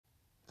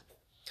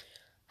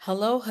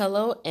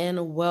Hello,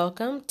 and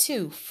welcome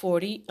to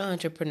 40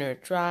 Entrepreneur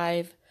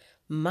Drive.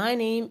 My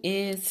name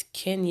is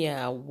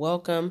Kenya.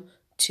 Welcome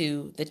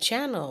to the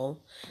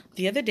channel.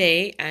 The other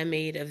day, I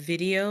made a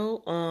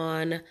video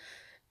on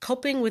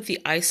coping with the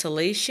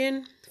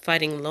isolation,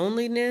 fighting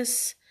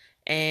loneliness,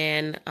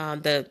 and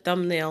the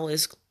thumbnail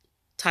is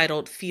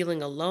titled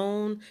Feeling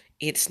Alone.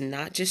 It's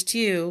not just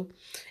you.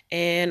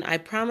 And I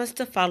promised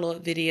a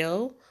follow-up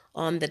video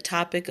on the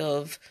topic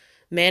of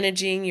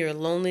managing your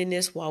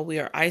loneliness while we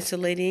are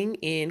isolating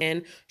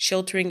and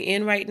sheltering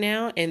in right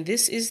now. And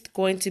this is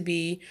going to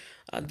be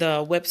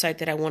the website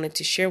that I wanted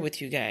to share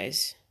with you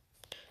guys.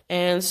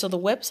 And so the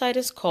website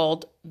is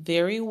called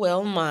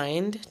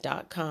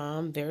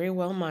verywellmind.com,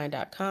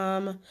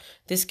 verywellmind.com.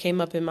 This came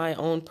up in my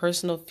own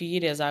personal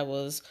feed as I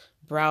was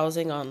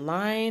browsing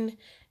online,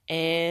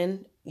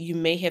 and you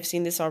may have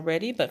seen this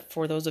already, but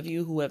for those of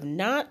you who have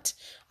not,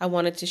 I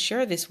wanted to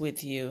share this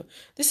with you.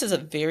 This is a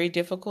very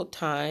difficult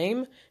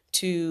time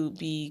to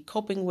be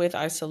coping with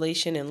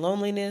isolation and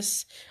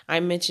loneliness. I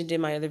mentioned in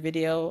my other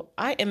video,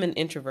 I am an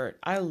introvert.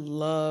 I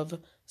love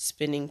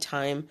spending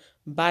time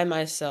by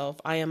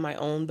myself. I am my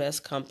own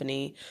best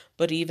company,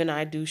 but even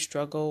I do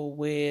struggle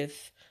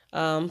with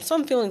some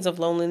feelings of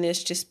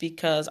loneliness just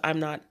because I'm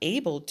not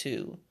able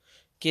to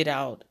get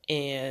out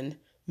and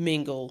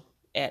mingle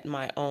at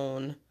my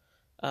own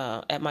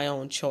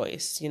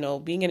choice. You know,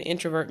 being an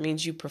introvert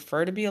means you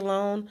prefer to be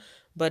alone,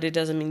 but it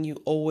doesn't mean you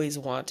always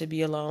want to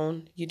be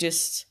alone.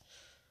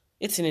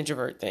 It's an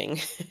introvert thing.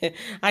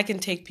 I can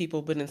take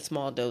people, but in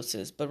small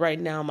doses. But right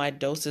now, my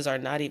doses are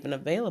not even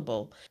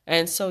available.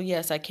 And so,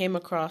 yes, I came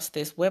across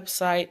this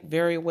website,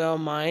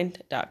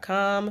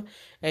 verywellmind.com.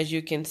 As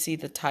you can see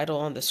the title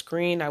on the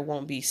screen, I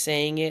won't be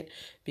saying it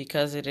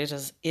because it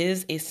is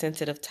a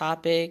sensitive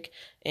topic,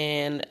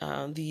 and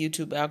the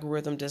YouTube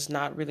algorithm does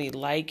not really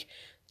like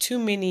too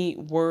many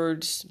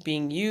words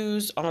being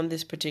used on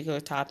this particular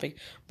topic,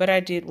 but I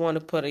did want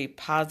to put a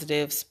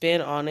positive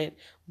spin on it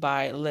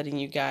by letting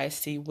you guys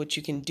see what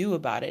you can do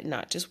about it,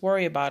 not just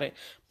worry about it,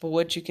 but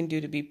what you can do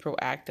to be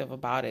proactive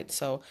about it.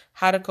 So,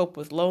 how to cope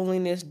with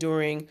loneliness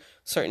during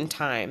certain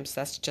times.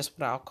 That's just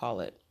what I'll call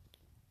it.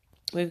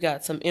 We've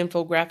got some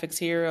infographics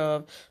here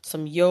of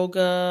some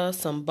yoga,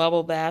 some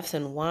bubble baths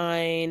and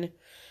wine,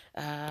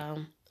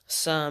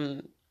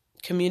 some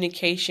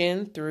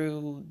communication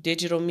through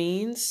digital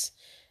means.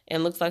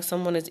 And looks like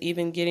someone is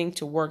even getting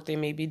to work. They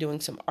may be doing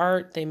some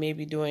art. They may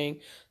be doing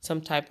some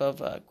type of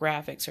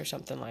graphics or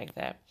something like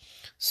that.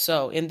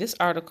 So in this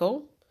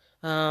article,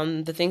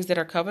 the things that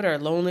are covered are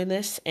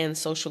loneliness and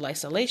social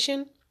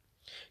isolation,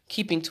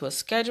 keeping to a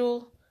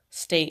schedule,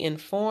 stay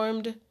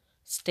informed,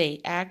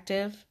 stay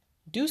active,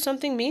 do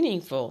something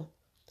meaningful,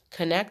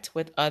 connect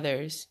with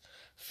others,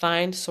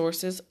 find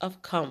sources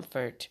of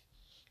comfort,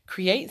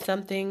 create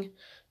something,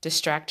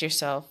 distract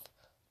yourself,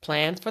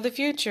 plan for the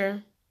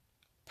future,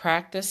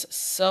 practice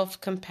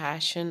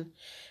self-compassion,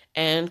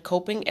 and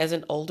coping as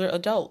an older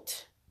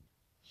adult.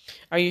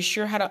 Are you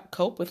sure how to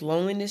cope with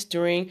loneliness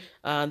during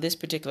this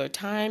particular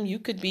time? You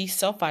could be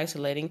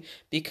self-isolating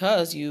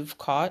because you've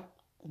caught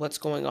what's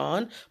going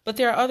on, but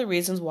there are other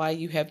reasons why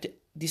you have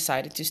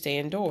decided to stay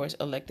indoors,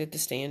 elected to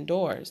stay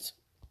indoors.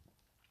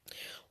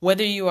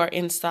 Whether you are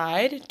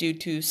inside due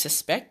to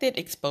suspected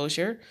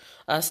exposure,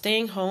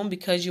 staying home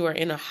because you are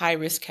in a high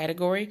risk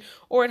category,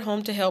 or at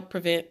home to help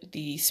prevent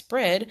the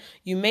spread,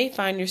 you may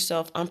find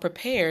yourself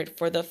unprepared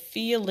for the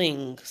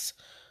feelings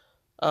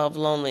of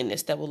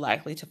loneliness that will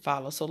likely to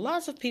follow. So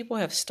lots of people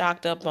have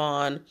stocked up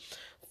on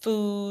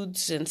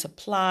foods and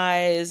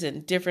supplies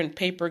and different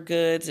paper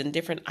goods and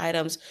different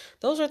items.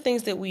 Those are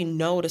things that we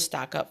know to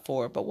stock up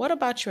for. But what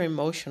about your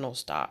emotional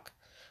stock?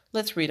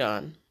 Let's read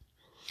on.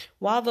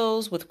 While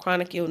those with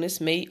chronic illness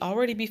may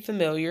already be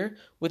familiar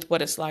with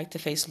what it's like to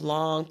face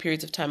long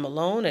periods of time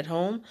alone at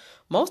home,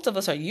 most of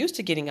us are used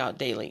to getting out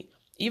daily.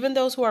 Even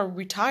those who are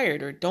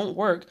retired or don't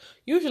work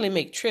usually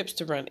make trips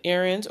to run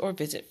errands or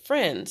visit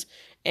friends.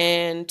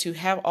 And to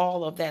have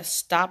all of that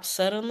stop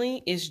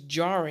suddenly is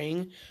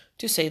jarring,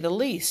 to say the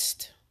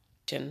least.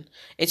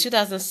 A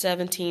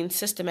 2017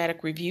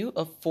 systematic review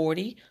of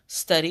 40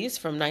 studies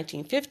from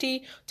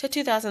 1950 to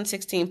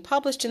 2016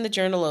 published in the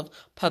Journal of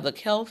Public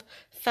Health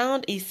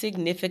found a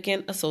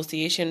significant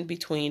association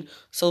between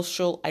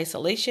social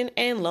isolation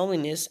and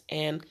loneliness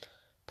and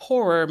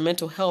poorer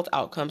mental health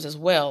outcomes as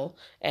well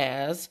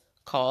as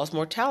cause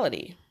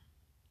mortality.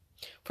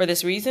 For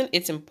this reason,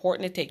 it's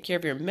important to take care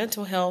of your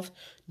mental health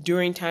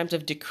during times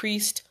of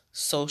decreased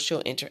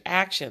social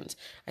interactions.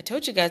 I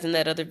told you guys in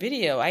that other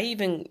video, I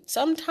even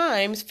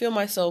sometimes feel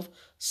myself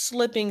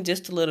slipping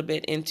just a little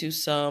bit into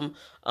some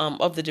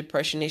of the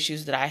depression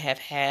issues that I have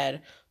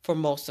had for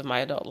most of my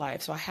adult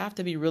life. So I have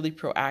to be really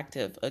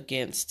proactive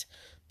against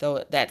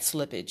that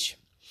slippage.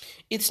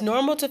 It's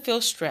normal to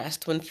feel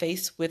stressed when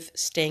faced with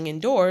staying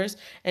indoors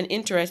and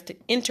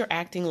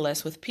interacting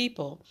less with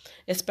people,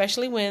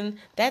 especially when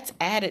that's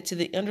added to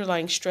the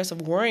underlying stress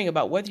of worrying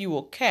about whether you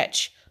will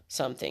catch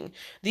something.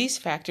 These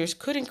factors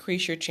could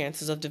increase your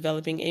chances of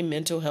developing a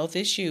mental health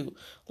issue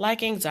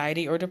like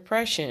anxiety or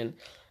depression.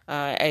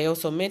 I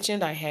also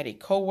mentioned I had a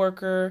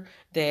coworker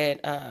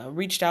that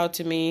reached out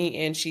to me,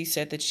 and she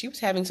said that she was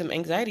having some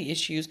anxiety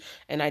issues,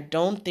 and I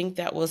don't think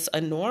that was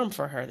a norm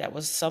for her. That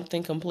was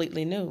something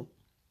completely new.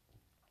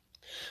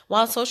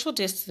 While social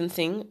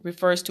distancing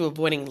refers to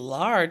avoiding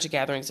large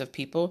gatherings of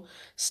people,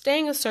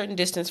 staying a certain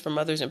distance from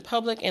others in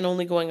public, and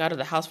only going out of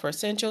the house for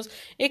essentials,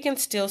 it can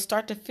still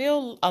start to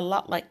feel a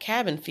lot like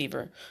cabin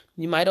fever.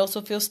 You might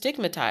also feel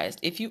stigmatized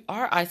if you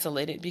are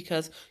isolated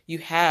because you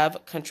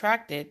have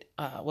contracted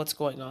what's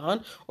going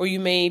on, or you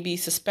may be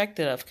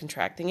suspected of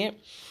contracting it.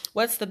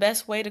 What's the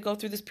best way to go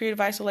through this period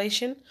of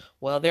isolation?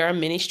 Well, there are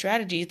many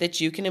strategies that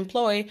you can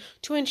employ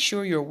to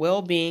ensure your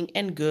well being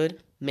and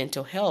good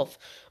mental health.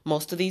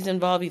 Most of these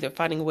involve either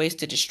finding ways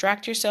to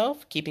distract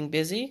yourself, keeping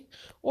busy,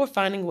 or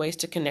finding ways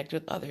to connect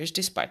with others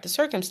despite the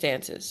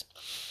circumstances.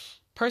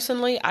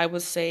 Personally, I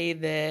would say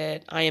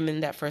that I am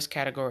in that first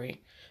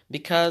category.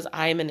 Because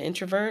I am an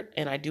introvert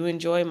and I do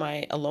enjoy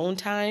my alone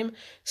time,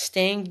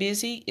 staying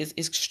busy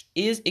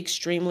is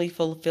extremely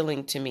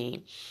fulfilling to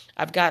me.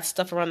 I've got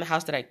stuff around the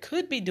house that I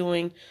could be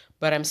doing,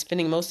 but I'm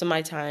spending most of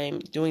my time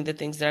doing the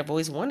things that I've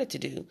always wanted to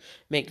do.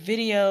 Make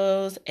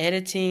videos,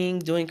 editing,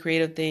 doing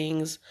creative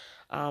things.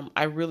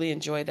 I really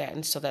enjoy that,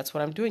 and so that's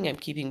what I'm doing. I'm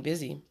keeping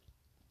busy.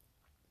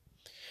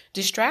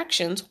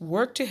 Distractions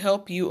work to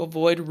help you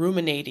avoid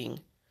ruminating.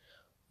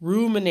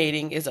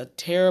 Ruminating is a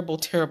terrible,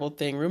 terrible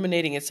thing.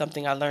 Ruminating is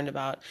something I learned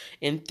about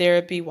in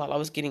therapy while I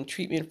was getting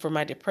treatment for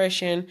my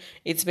depression.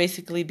 It's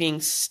basically being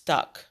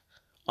stuck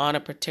on a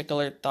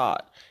particular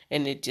thought,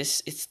 and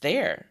it's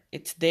there.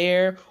 It's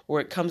there, or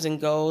it comes and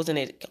goes, and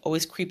it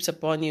always creeps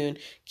up on you and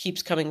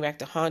keeps coming back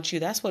to haunt you.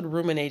 That's what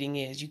ruminating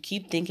is. You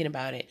keep thinking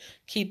about it,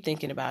 keep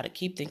thinking about it,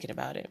 keep thinking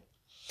about it.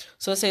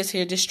 So it says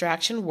here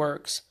distraction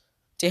works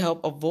to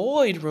help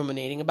avoid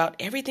ruminating about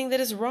everything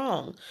that is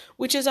wrong,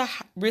 which is a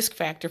risk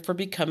factor for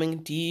becoming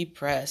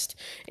depressed.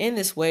 In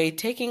this way,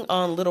 taking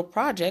on little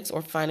projects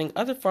or finding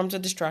other forms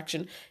of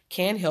distraction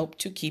can help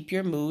to keep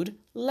your mood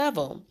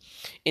level.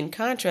 In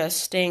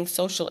contrast, staying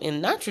social in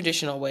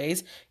non-traditional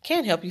ways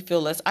can help you feel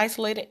less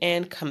isolated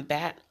and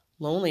combat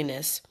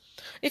loneliness.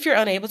 If you're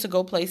unable to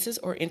go places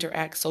or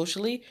interact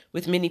socially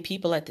with many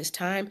people at this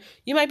time,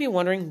 you might be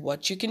wondering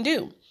what you can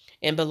do.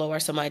 And below are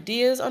some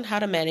ideas on how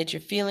to manage your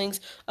feelings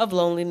of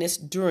loneliness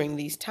during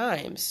these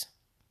times.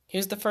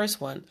 Here's the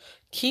first one.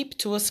 Keep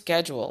to a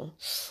schedule.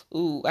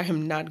 Ooh, I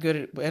am not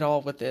good at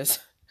all with this.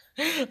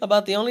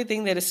 About the only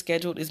thing that is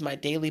scheduled is my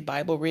daily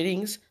Bible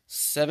readings,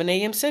 7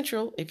 a.m.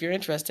 Central, if you're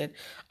interested.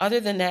 Other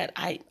than that,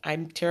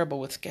 I'm terrible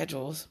with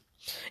schedules.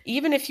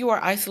 Even if you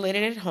are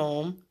isolated at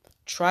home,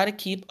 try to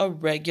keep a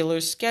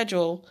regular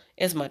schedule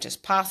as much as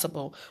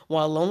possible.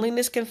 While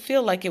loneliness can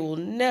feel like it will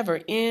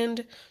never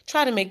end,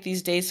 try to make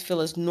these days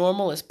feel as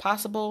normal as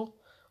possible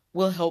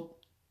will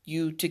help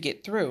you to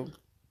get through.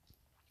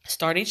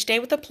 Start each day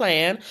with a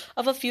plan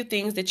of a few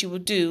things that you will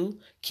do.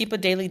 Keep a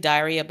daily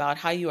diary about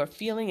how you are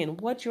feeling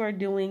and what you are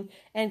doing,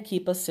 and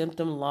keep a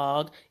symptom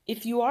log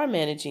if you are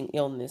managing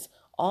illness.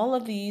 All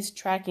of these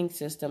tracking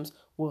systems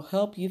will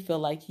help you feel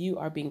like you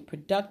are being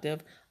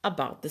productive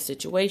about the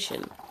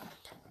situation.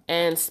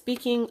 And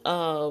speaking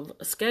of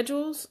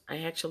schedules, I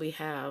actually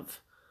have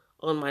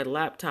on my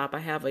laptop, I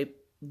have a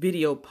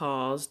video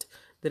paused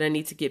that I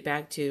need to get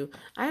back to.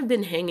 I've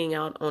been hanging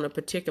out on a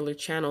particular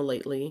channel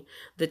lately.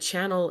 The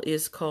channel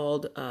is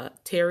called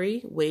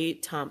Terry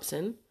Wade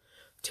Thompson.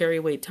 Terry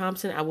Wade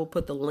Thompson. I will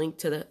put the link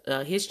to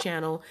his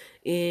channel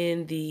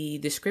in the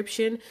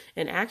description.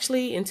 And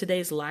actually, in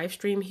today's live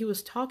stream, he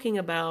was talking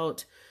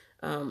about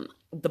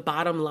the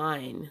bottom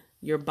line,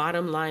 your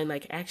bottom line,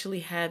 like actually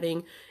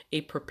having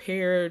a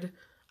prepared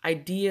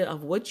idea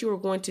of what you are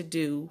going to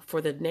do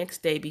for the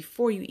next day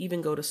before you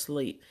even go to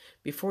sleep.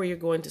 Before you're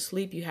going to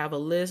sleep, you have a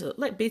list,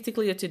 like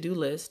basically a to-do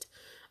list,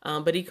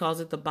 but he calls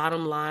it the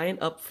bottom line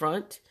up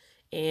front,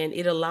 and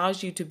it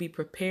allows you to be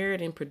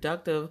prepared and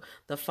productive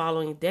the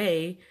following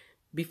day.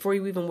 Before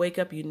you even wake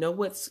up, you know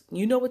what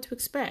to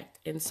expect,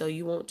 and so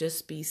you won't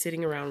just be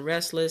sitting around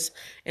restless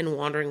and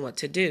wondering what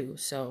to do.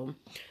 So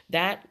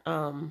that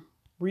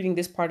reading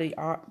this part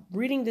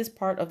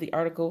of the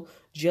article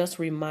just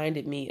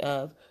reminded me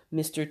of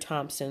Mr.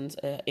 Thompson's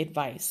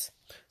advice.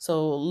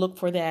 So look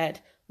for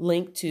that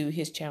link to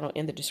his channel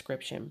in the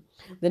description.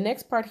 The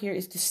next part here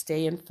is to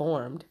stay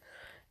informed.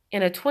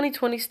 In a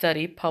 2020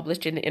 study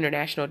published in the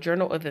International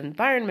Journal of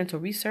Environmental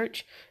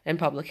Research and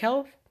Public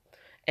Health,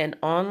 an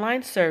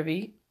online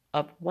survey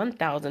of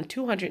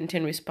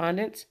 1,210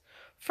 respondents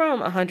from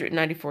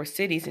 194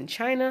 cities in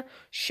China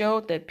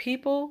showed that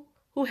people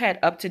who had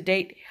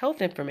up-to-date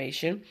health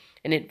information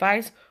and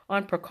advice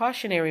on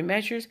precautionary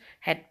measures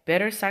had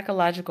better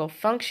psychological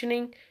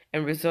functioning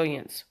and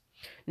resilience.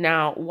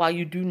 Now, while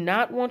you do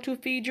not want to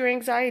feed your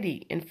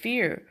anxiety and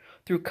fear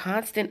through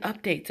constant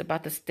updates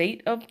about the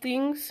state of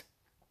things,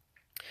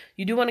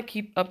 you do want to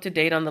keep up to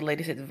date on the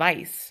latest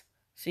advice.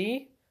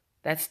 See?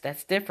 That's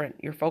different.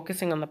 You're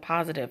focusing on the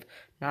positive,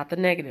 not the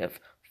negative.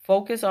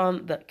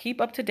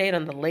 Keep up to date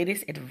on the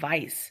latest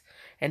advice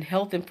and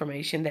health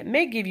information that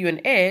may give you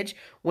an edge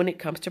when it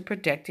comes to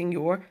protecting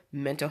your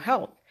mental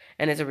health.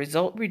 and as a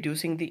result,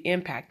 reducing the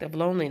impact of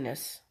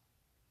loneliness.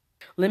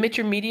 Limit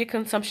your media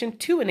consumption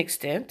to an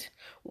extent.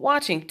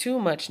 Watching too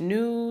much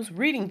news,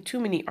 reading too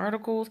many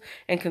articles,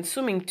 and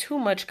consuming too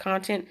much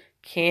content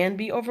can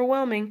be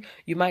overwhelming.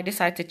 You might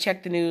decide to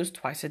check the news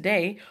twice a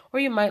day, or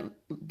you might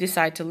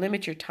decide to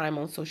limit your time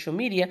on social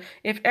media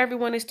if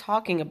everyone is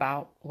talking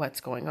about what's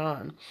going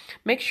on.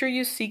 Make sure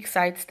you seek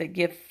sites that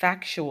give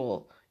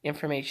factual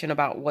information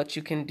about what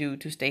you can do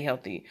to stay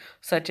healthy,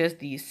 such as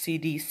the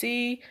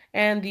CDC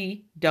and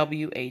the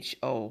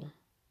WHO.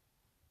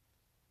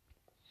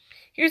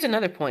 Here's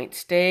another point.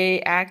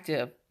 Stay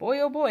active. Boy,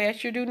 oh boy, I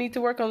sure do need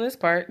to work on this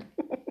part.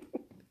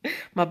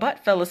 My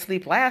butt fell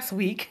asleep last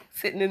week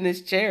sitting in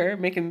this chair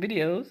making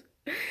videos.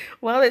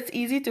 While it's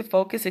easy to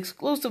focus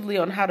exclusively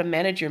on how to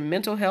manage your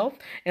mental health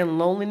and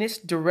loneliness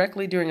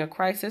directly during a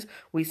crisis,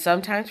 we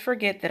sometimes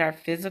forget that our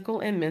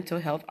physical and mental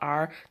health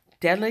are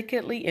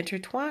delicately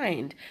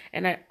intertwined.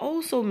 And I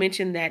also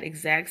mentioned that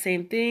exact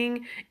same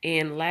thing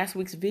in last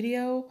week's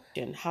video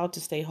on how to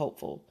stay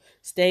hopeful.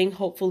 Staying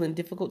hopeful in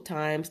difficult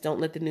times. Don't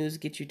let the news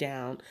get you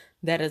down.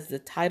 That is the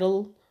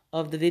title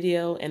of the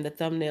video, and the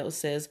thumbnail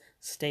says,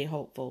 Stay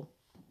hopeful.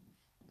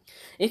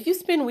 If you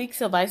spend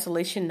weeks of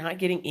isolation not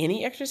getting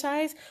any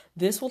exercise,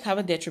 this will have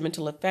a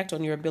detrimental effect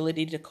on your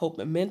ability to cope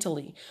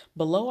mentally.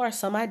 Below are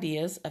some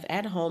ideas of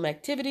at-home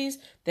activities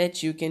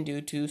that you can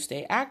do to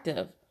stay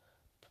active.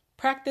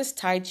 Practice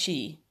Tai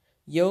Chi,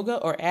 yoga,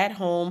 or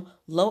at-home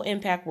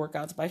low-impact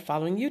workouts by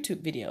following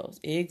YouTube videos.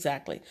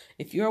 Exactly.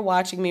 If you're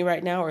watching me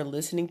right now or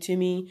listening to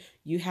me,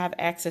 you have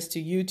access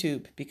to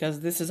YouTube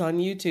because this is on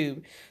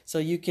YouTube. So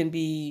you can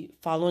be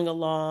following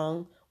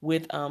along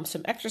with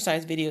some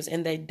exercise videos,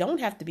 and they don't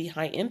have to be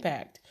high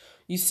impact.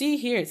 You see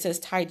here it says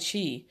Tai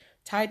Chi.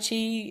 Tai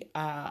Chi,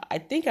 I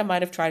think I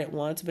might have tried it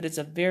once, but it's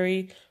a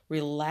very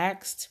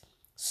relaxed,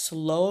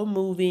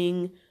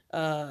 slow-moving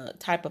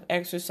type of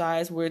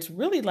exercise where it's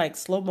really like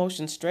slow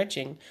motion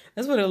stretching.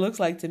 That's what it looks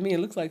like to me. It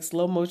looks like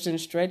slow motion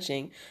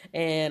stretching.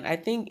 And I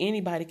think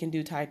anybody can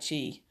do Tai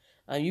Chi.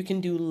 You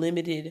can do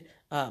limited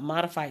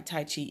modified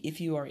Tai Chi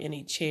if you are in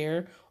a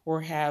chair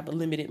or have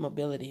limited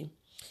mobility.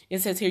 It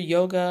says here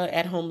yoga,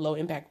 at-home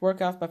low-impact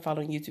workouts by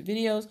following YouTube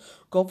videos.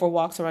 Go for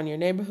walks around your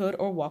neighborhood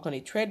or walk on a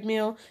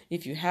treadmill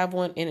if you have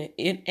one, and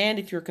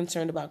if you're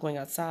concerned about going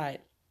outside.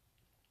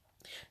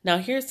 Now,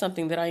 here's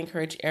something that I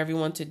encourage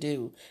everyone to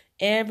do.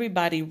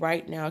 Everybody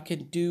right now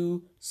can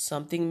do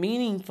something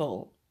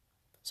meaningful.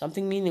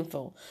 Something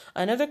meaningful.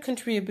 Another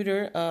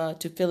contributor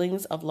to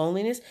feelings of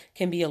loneliness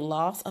can be a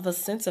loss of a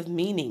sense of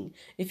meaning.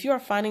 If you are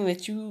finding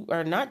that you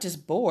are not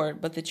just bored,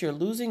 but that you're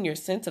losing your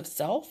sense of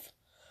self,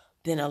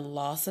 then a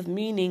loss of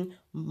meaning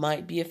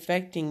might be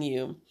affecting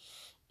you.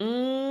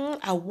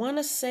 I want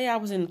to say I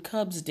was in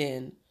Cub's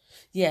Den.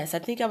 Yes, I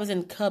think I was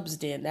in Cub's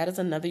Den. That is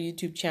another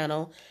YouTube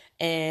channel.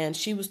 And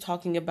she was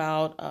talking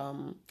about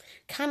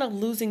kind of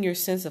losing your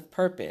sense of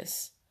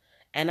purpose.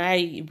 And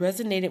I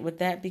resonated with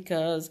that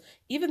because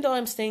even though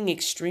I'm staying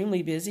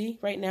extremely busy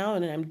right now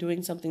and I'm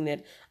doing something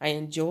that I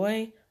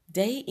enjoy,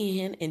 day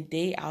in and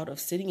day out of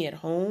sitting at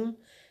home,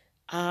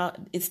 all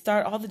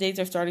the days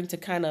are starting to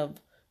kind of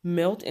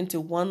melt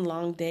into one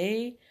long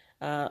day.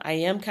 I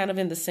am kind of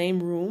in the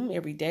same room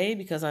every day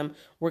because I'm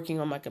working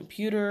on my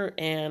computer,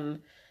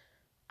 and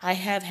I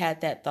have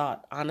had that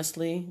thought,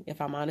 honestly, if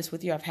I'm honest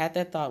with you, I've had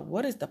that thought.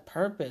 What is the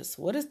purpose?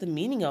 What is the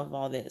meaning of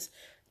all this?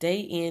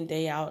 Day in,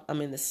 day out, I'm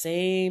in the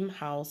same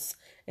house,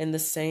 in the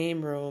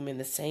same room, in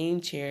the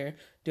same chair,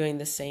 doing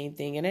the same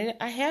thing. And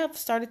I have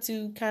started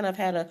to kind of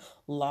had a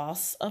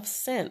loss of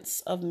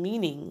sense of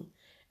meaning.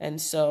 And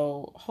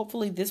so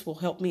hopefully this will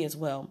help me as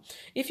well.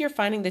 If you're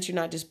finding that you're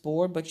not just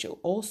bored, but you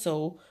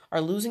also are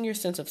losing your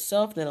sense of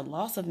self, then a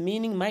loss of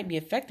meaning might be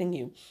affecting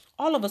you.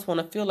 All of us want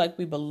to feel like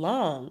we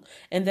belong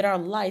and that our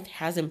life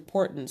has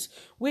importance,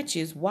 which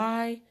is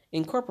why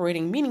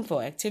incorporating meaningful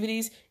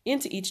activities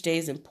into each day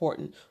is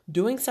important.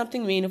 Doing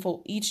something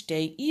meaningful each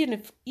day,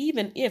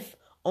 even if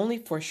only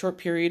for a short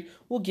period,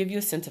 will give you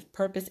a sense of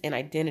purpose and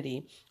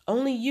identity.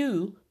 Only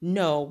you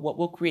know what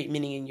will create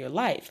meaning in your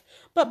life.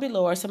 But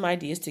below are some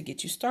ideas to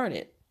get you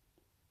started.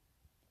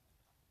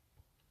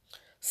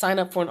 Sign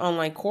up for an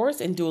online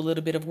course and do a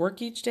little bit of work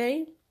each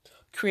day.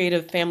 Create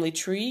a family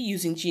tree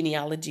using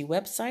genealogy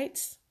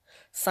websites.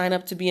 Sign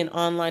up to be an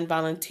online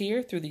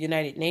volunteer through the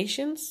United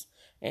Nations.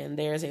 And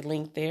there's a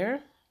link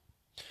there.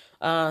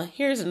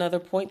 Here's another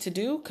point to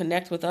do.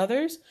 Connect with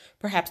others.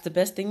 Perhaps the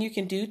best thing you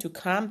can do to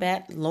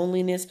combat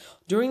loneliness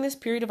during this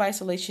period of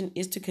isolation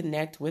is to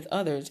connect with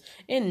others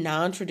in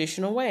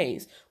non-traditional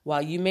ways.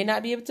 While you may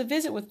not be able to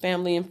visit with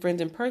family and friends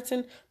in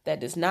person, that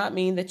does not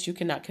mean that you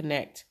cannot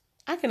connect.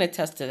 I can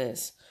attest to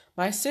this.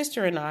 My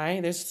sister and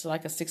I, there's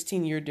like a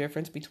 16-year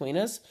difference between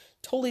us.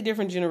 Totally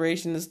different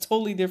generations,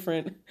 totally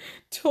different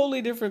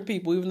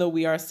people, even though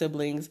we are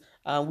siblings.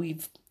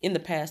 We've, in the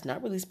past,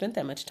 not really spent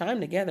that much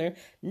time together,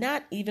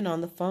 not even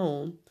on the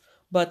phone.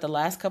 But the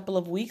last couple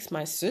of weeks,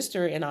 my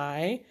sister and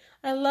I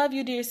love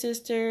you, dear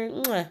sister.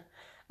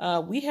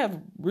 We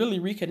have really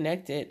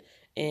reconnected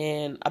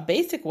in a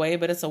basic way,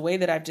 but it's a way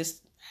that I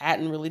just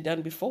hadn't really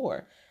done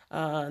before.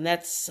 And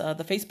that's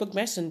the Facebook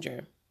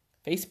Messenger.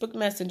 Facebook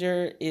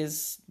Messenger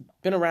is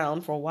been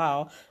around for a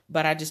while,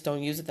 but I just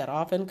don't use it that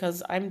often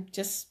because I'm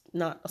just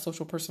not a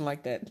social person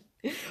like that.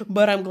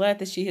 But I'm glad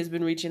that she has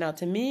been reaching out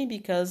to me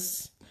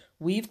because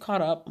we've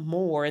caught up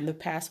more in the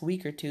past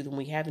week or two than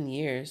we have in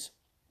years.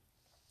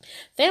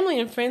 Family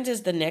and friends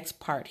is the next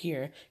part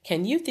here.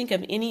 Can you think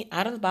of any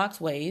out of the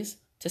box ways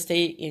to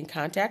stay in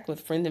contact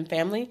with friends and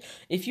family?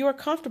 If you are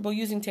comfortable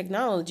using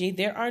technology,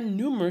 there are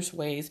numerous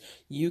ways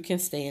you can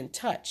stay in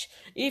touch.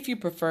 If you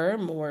prefer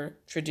more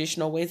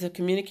traditional ways of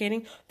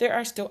communicating, there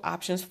are still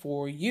options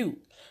for you.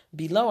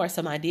 Below are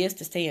some ideas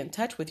to stay in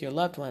touch with your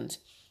loved ones.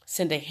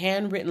 Send a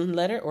handwritten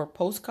letter or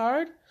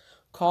postcard.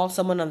 Call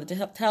someone on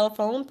the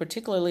telephone,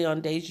 particularly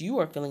on days you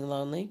are feeling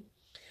lonely.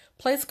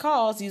 Place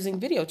calls using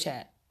video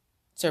chat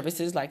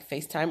services like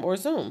FaceTime or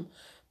Zoom.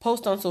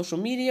 Post on social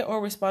media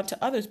or respond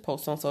to others'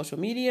 posts on social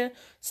media.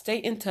 Stay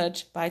in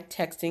touch by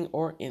texting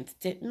or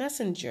instant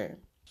messenger.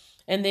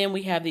 And then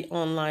we have the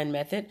online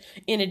method.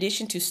 In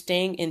addition to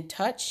staying in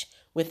touch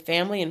with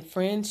family and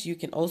friends, you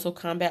can also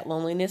combat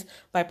loneliness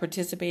by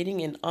participating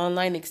in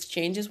online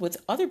exchanges with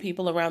other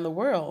people around the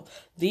world.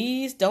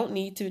 These don't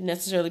need to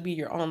necessarily be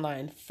your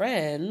online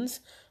friends,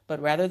 but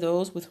rather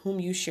those with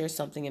whom you share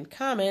something in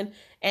common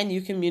and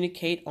you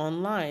communicate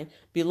online.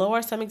 Below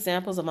are some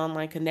examples of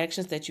online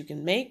connections that you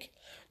can make: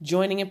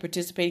 joining and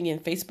participating in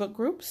Facebook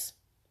groups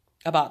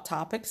about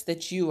topics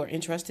that you are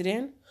interested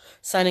in,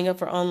 signing up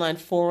for online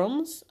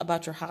forums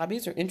about your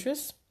hobbies or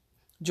interests,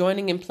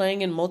 joining and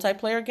playing in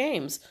multiplayer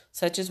games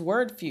such as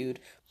Word Feud,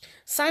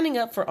 signing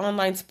up for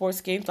online sports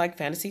games like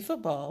fantasy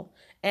football,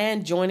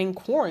 and joining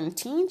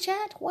quarantine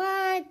chat.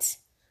 What?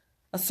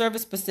 A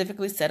service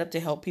specifically set up to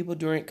help people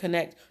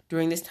connect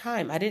during this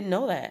time. I didn't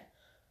know that.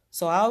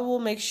 So I will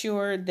make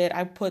sure that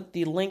I put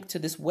the link to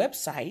this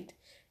website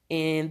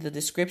in the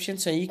description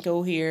so you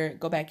can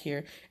go back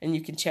here, and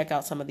you can check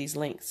out some of these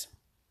links.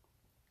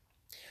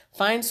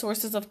 Find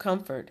sources of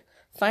comfort.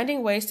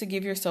 Finding ways to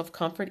give yourself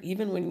comfort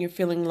even when you're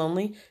feeling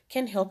lonely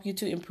can help you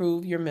to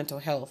improve your mental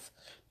health.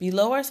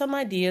 Below are some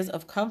ideas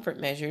of comfort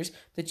measures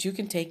that you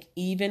can take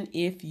even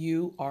if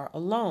you are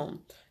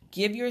alone.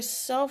 Give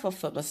yourself a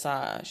foot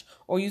massage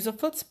or use a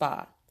foot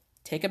spa.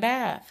 Take a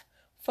bath.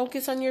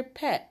 Focus on your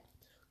pet.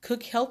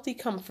 Cook healthy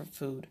comfort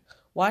food.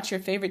 Watch your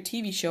favorite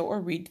TV show or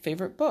read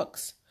favorite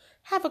books.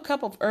 Have a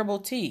cup of herbal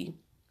tea.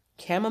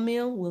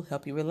 Chamomile will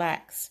help you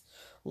relax.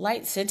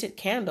 Light scented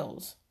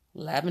candles.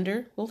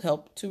 Lavender will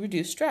help to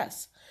reduce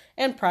stress.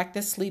 And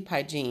practice sleep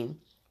hygiene.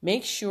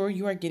 Make sure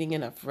you are getting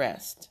enough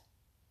rest.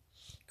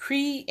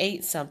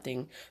 Create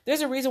something. There's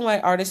a reason why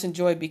artists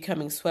enjoy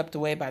becoming swept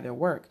away by their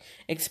work.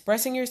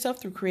 Expressing yourself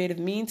through creative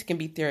means can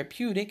be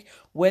therapeutic,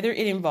 whether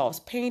it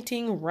involves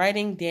painting,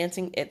 writing,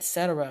 dancing,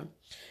 etc.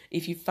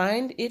 If you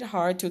find it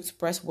hard to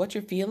express what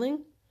you're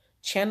feeling,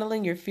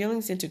 channeling your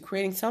feelings into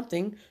creating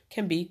something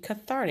can be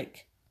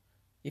cathartic.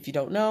 If you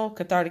don't know,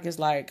 cathartic is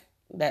like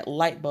that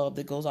light bulb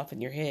that goes off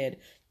in your head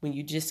when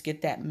you just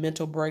get that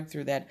mental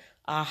breakthrough, that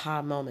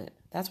aha moment.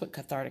 That's what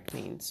cathartic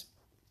means.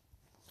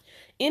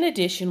 In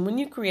addition, when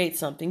you create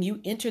something, you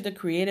enter the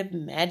creative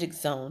magic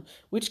zone,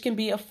 which can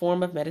be a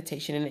form of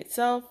meditation in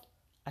itself.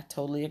 I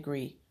totally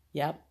agree.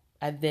 Yep,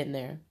 I've been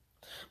there.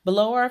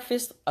 Below are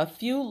a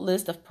few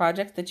lists of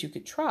projects that you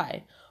could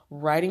try.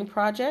 Writing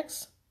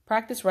projects.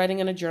 Practice writing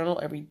in a journal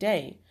every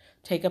day.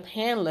 Take up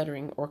hand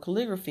lettering or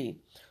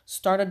calligraphy.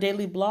 Start a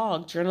daily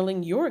blog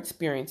journaling your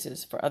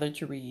experiences for others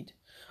to read.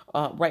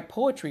 Write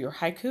poetry or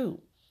haiku.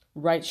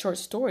 Write short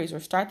stories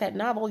or start that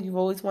novel you've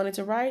always wanted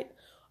to write.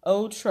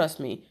 Oh, trust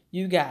me,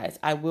 you guys,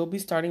 I will be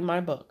starting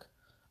my book.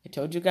 I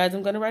told you guys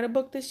I'm going to write a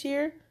book this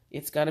year.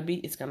 It's going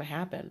to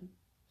happen.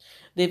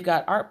 They've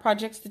got art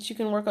projects that you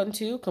can work on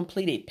too.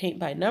 Complete a paint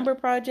by number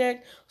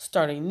project,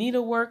 start a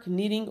needlework,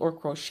 knitting, or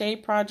crochet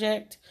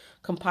project,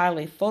 compile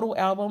a photo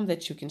album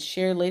that you can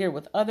share later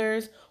with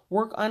others,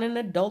 work on an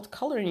adult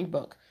coloring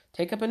book,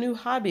 take up a new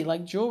hobby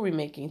like jewelry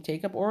making,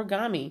 take up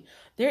origami.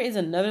 There is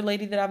another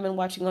lady that I've been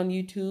watching on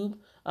YouTube.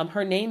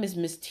 Her name is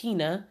Miss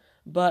Tina,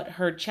 but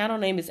her channel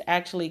name is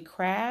actually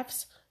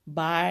Crafts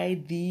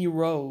by the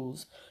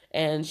Rose,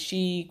 and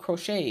she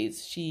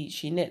crochets,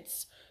 she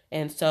knits.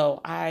 And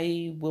so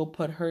I will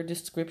put her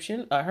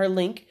her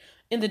link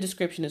in the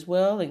description as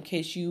well, in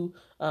case you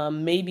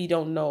maybe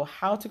don't know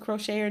how to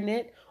crochet or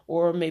knit,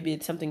 or maybe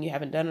it's something you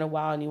haven't done in a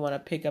while and you want to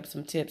pick up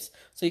some tips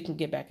so you can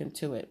get back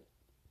into it.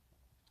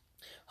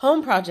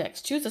 Home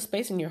projects. Choose a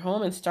space in your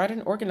home and start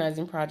an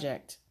organizing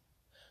project.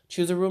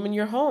 Choose a room in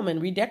your home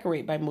and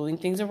redecorate by moving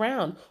things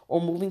around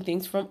or moving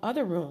things from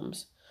other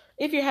rooms.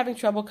 If you're having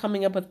trouble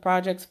coming up with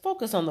projects,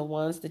 focus on the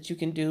ones that you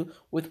can do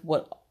with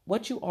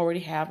what you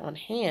already have on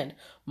hand.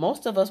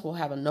 Most of us will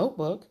have a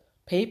notebook,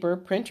 paper,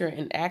 printer,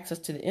 and access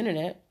to the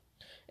internet.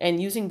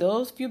 And using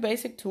those few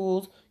basic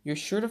tools, you're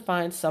sure to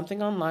find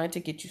something online to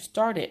get you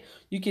started.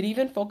 You could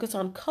even focus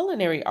on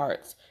culinary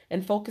arts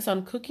and focus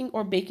on cooking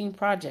or baking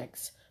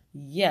projects.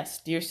 Yes,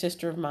 dear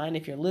sister of mine,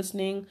 if you're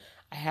listening,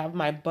 I have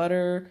my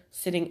butter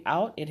sitting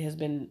out. It has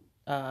been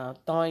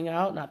not thawing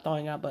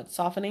out, but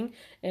softening.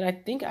 And I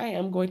think I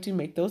am going to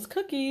make those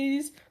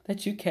cookies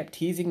that you kept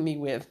teasing me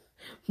with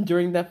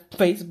during the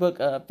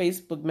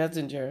Facebook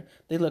Messenger.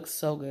 They look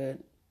so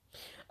good.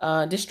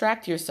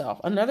 Distract yourself.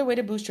 Another way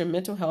to boost your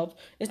mental health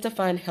is to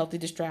find healthy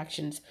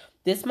distractions.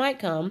 This might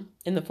come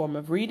in the form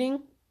of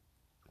reading,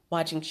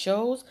 watching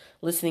shows,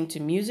 listening to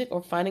music,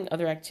 or finding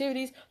other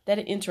activities that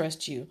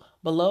interest you.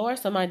 Below are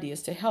some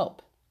ideas to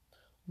help.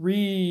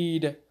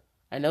 Read.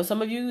 I know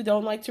some of you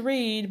don't like to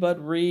read, but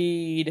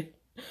read.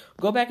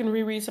 Go back and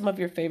reread some of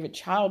your favorite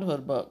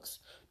childhood books.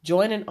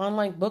 Join an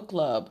online book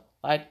club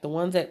like the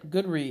ones at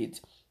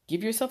Goodreads.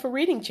 Give yourself a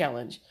reading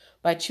challenge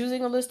by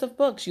choosing a list of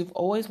books you've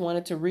always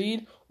wanted to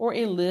read or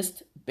a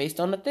list based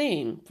on a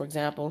theme. For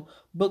example,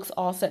 books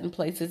all set in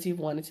places you've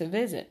wanted to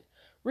visit.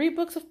 Read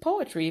books of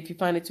poetry if you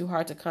find it too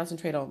hard to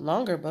concentrate on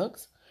longer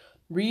books.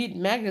 Read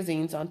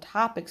magazines on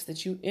topics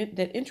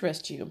that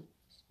interest you.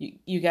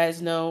 You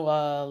guys know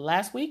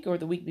last week or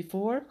the week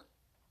before,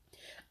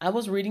 I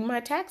was reading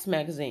my tax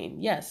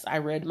magazine. Yes, I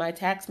read my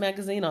tax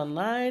magazine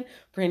online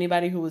for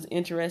anybody who was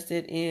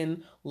interested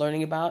in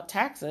learning about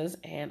taxes,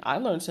 and I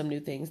learned some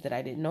new things that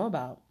I didn't know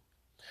about.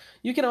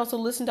 You can also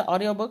listen to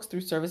audiobooks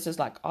through services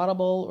like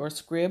Audible or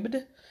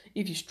Scribd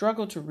if you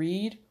struggle to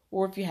read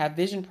or if you have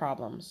vision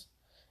problems.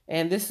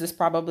 And this is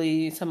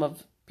probably some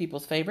of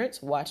people's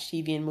favorites. Watch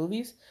TV and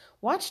movies.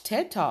 Watch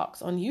TED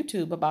Talks on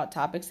YouTube about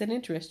topics that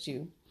interest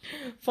you.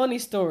 Funny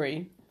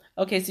story.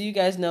 Okay, so you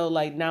guys know,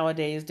 like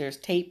nowadays, there's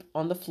tape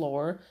on the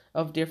floor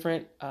of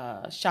different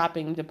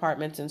shopping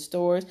departments and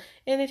stores,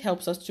 and it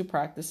helps us to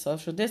practice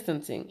social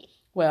distancing.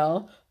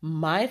 Well,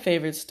 my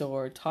favorite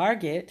store,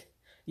 Target,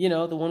 the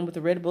one with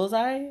the red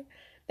bullseye,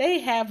 they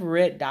have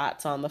red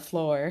dots on the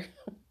floor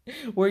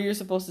where you're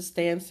supposed to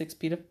stand 6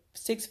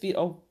 feet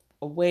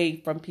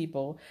away from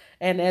people.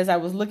 And as I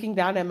was looking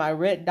down at my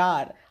red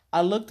dot,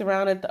 I looked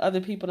around at the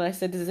other people and I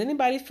said, "Does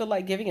anybody feel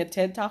like giving a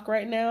TED Talk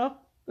right now?"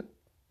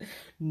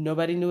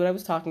 Nobody knew what I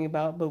was talking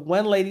about, but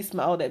one lady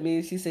smiled at me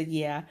and she said,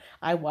 "Yeah,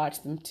 I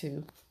watched them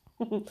too."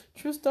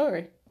 True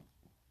story.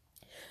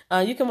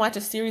 You can watch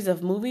a series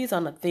of movies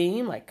on a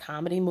theme, like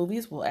comedy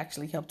movies will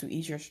actually help to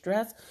ease your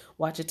stress.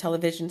 Watch a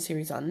television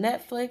series on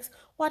Netflix.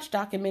 Watch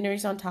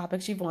documentaries on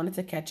topics you've wanted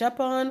to catch up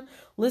on.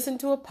 Listen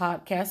to a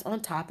podcast on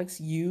topics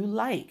you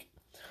like.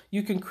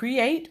 You can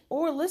create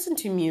or listen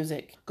to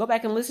music. Go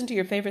back and listen to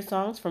your favorite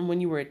songs from when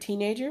you were a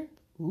teenager.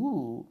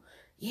 Ooh,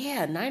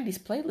 yeah, 90s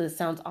playlist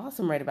sounds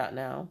awesome right about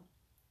now.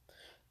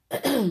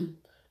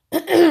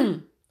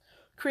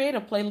 Create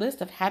a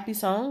playlist of happy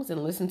songs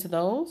and listen to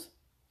those.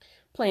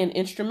 Play an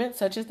instrument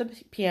such as the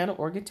piano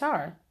or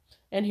guitar.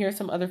 And here are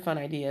some other fun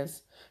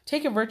ideas.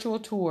 Take a virtual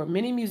tour.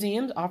 Many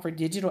museums offer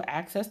digital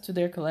access to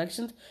their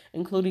collections,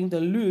 including the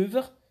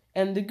Louvre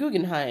and the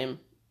Guggenheim.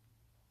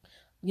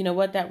 You know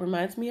what that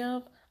reminds me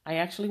of? I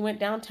actually went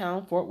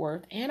downtown Fort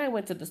Worth and I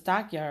went to the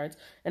stockyards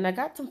and I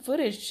got some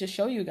footage to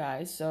show you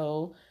guys.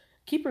 So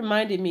keep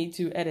reminding me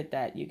to edit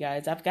that, you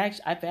guys.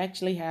 I've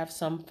actually have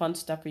some fun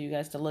stuff for you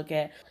guys to look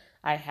at.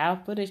 I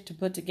have footage to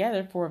put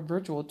together for a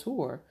virtual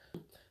tour.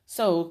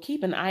 So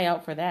keep an eye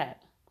out for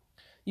that.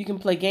 You can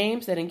play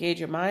games that engage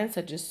your mind,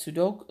 such as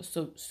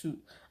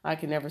I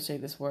can never say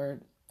this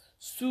word.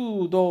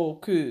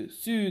 Sudoku,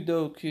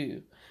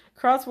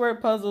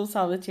 crossword puzzles,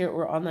 solitaire,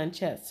 or online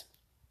chess.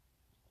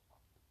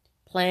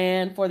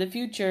 Plan for the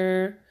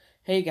future.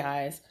 Hey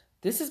guys,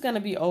 this is going to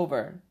be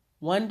over.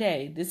 One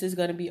day, this is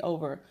going to be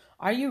over.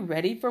 Are you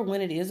ready for when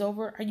it is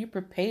over? Are you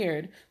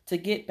prepared to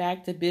get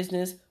back to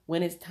business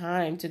when it's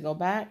time to go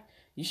back?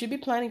 You should be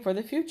planning for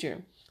the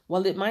future.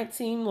 While it might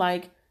seem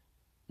like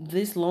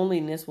this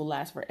loneliness will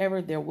last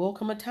forever, there will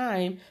come a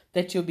time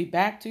that you'll be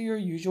back to your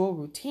usual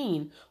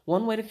routine.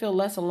 One way to feel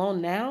less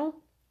alone now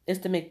is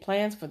to make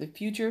plans for the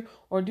future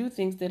or do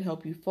things that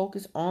help you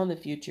focus on the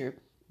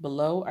future.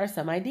 Below are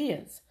some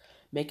ideas.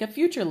 Make a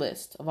future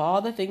list of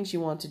all the things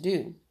you want to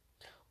do.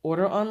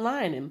 Order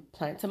online and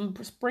plant some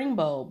spring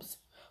bulbs.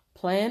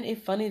 Plan a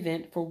fun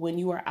event for when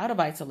you are out of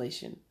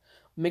isolation.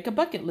 Make a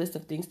bucket list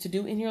of things to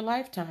do in your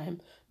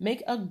lifetime.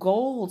 Make a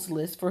goals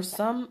list for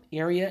some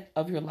area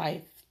of your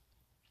life.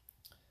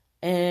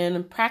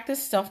 And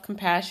practice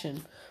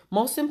self-compassion.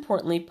 Most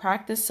importantly,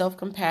 practice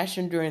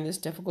self-compassion during this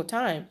difficult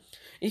time.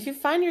 If you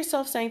find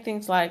yourself saying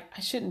things like, "I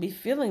shouldn't be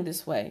feeling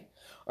this way,"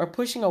 or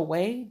pushing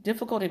away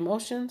difficult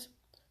emotions,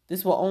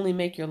 this will only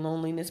make your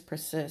loneliness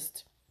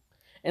persist.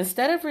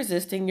 Instead of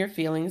resisting your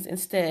feelings,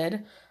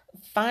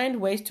 find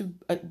ways to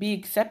be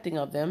accepting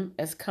of them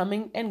as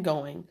coming and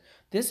going.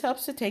 This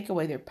helps to take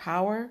away their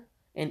power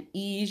and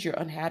ease your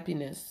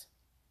unhappiness.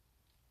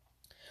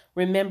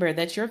 Remember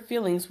that your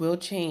feelings will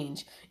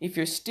change. If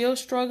you're still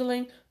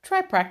struggling,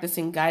 try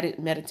practicing guided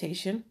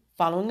meditation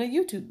following a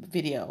YouTube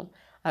video.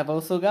 I've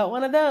also got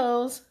one of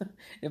those.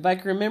 If I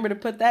can remember to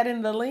put that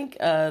in the link,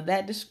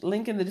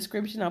 link in the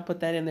description, I'll put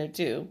that in there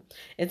too.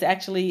 It's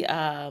actually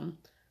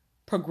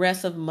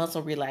progressive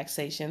muscle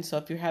relaxation. So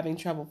if you're having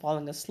trouble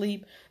falling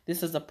asleep,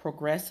 this is a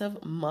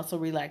progressive muscle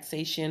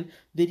relaxation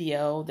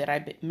video that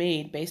I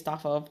made based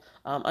off of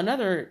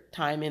another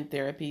time in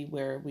therapy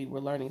where we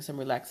were learning some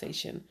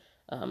relaxation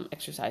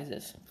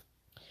exercises.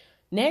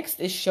 Next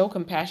is show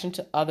compassion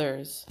to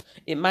others.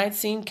 It might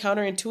seem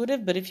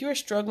counterintuitive, but if you are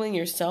struggling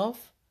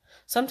yourself,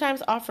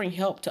 sometimes offering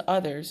help to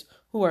others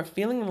who are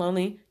feeling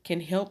lonely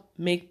can help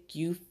make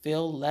you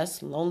feel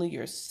less lonely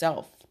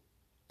yourself.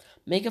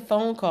 Make a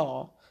phone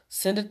call,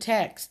 send a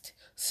text,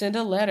 send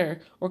a letter,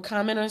 or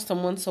comment on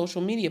someone's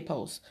social media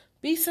post.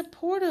 Be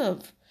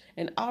supportive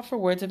and offer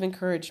words of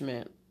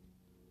encouragement.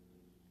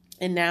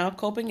 And now,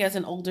 coping as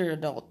an older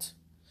adult.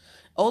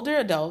 Older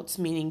adults,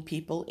 meaning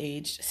people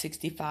aged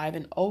 65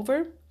 and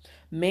over,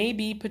 may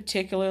be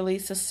particularly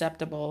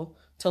susceptible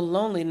to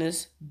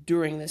loneliness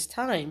during this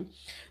time.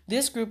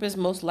 This group is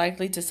most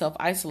likely to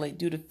self-isolate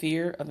due to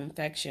fear of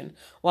infection,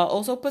 while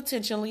also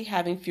potentially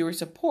having fewer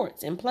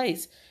supports in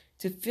place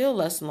to feel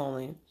less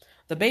lonely.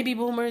 The baby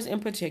boomers in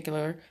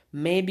particular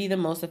may be the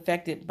most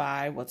affected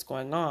by what's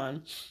going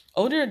on.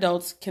 Older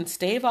adults can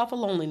stave off a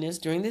loneliness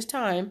during this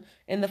time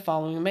in the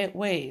following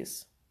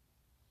ways.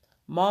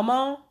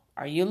 Mama,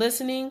 are you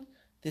listening?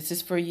 This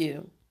is for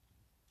you.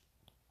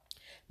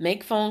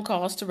 Make phone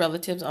calls to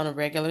relatives on a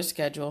regular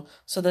schedule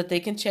so that they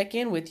can check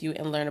in with you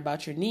and learn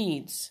about your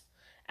needs.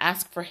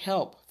 Ask for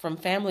help from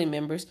family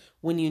members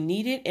when you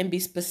need it and be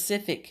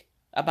specific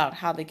about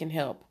how they can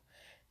help.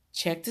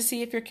 Check to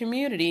see if your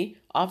community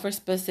offers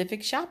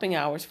specific shopping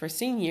hours for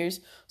seniors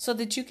so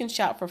that you can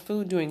shop for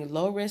food during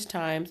low-risk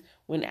times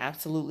when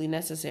absolutely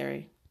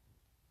necessary.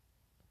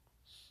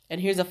 And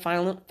here's a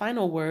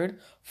final word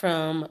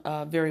from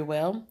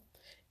Verywell.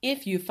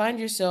 If you find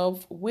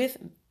yourself with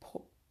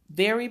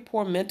very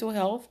poor mental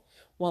health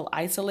while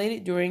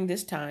isolated during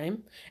this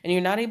time, and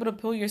you're not able to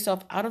pull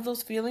yourself out of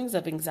those feelings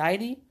of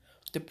anxiety,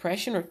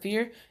 depression, or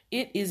fear,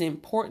 it is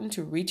important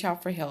to reach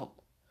out for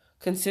help.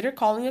 Consider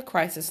calling a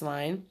crisis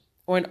line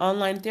or an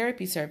online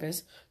therapy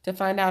service to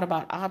find out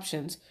about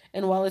options.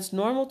 And while it's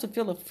normal to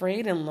feel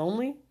afraid and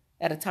lonely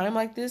at a time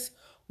like this,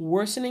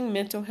 worsening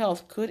mental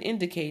health could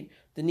indicate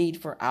the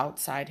need for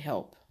outside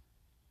help.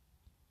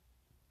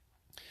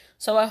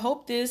 So I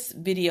hope this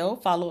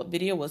follow-up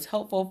video was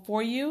helpful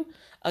for you.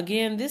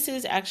 Again, this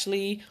is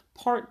actually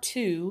part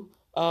 2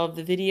 of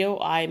the video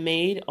I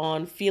made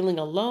on feeling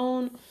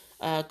alone,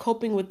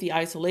 coping with the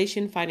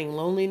isolation, fighting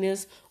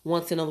loneliness,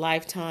 once in a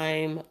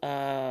lifetime,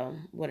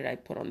 what did I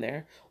put on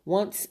there?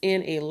 Once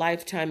in a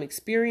lifetime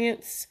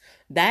experience.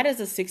 That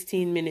is a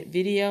 16-minute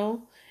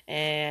video.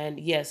 And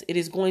yes, it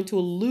is going to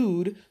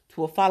allude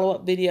to a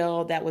follow-up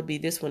video. That would be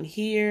this one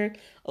here.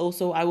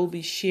 Also, I will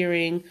be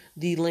sharing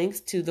the links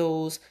to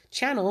those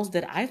channels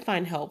that I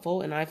find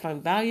helpful and I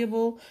find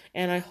valuable,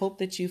 and I hope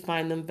that you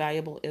find them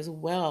valuable as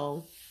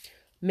well.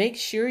 Make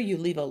sure you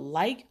leave a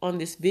like on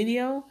this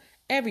video.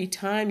 Every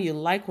time you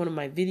like one of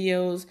my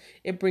videos,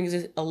 it brings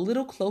us a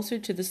little closer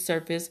to the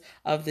surface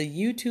of the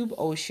YouTube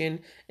ocean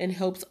and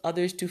helps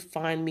others to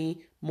find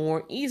me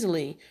more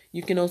easily.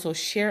 You can also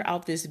share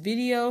out this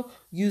video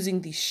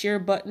using the share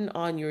button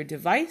on your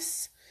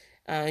device.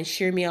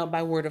 Share me out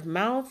by word of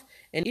mouth.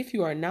 And if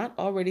you are not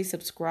already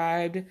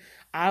subscribed,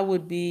 I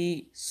would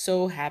be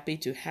so happy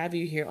to have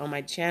you here on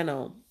my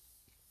channel.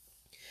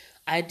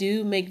 I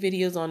do make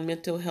videos on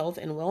mental health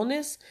and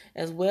wellness,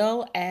 as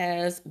well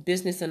as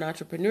business and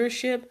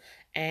entrepreneurship.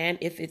 And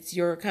if it's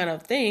your kind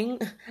of thing,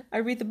 I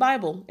read the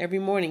Bible every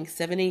morning,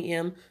 7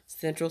 a.m.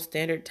 Central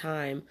Standard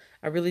Time.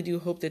 I really do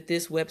hope that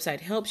this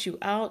website helps you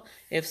out.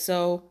 If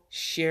so,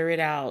 share it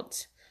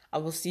out. I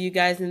will see you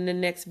guys in the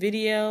next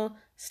video.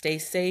 Stay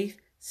safe,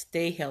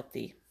 stay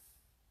healthy.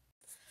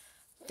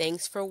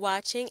 Thanks for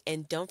watching,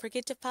 and don't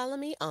forget to follow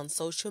me on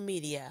social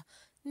media.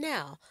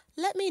 Now,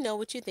 let me know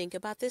what you think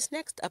about this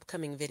next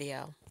upcoming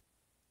video.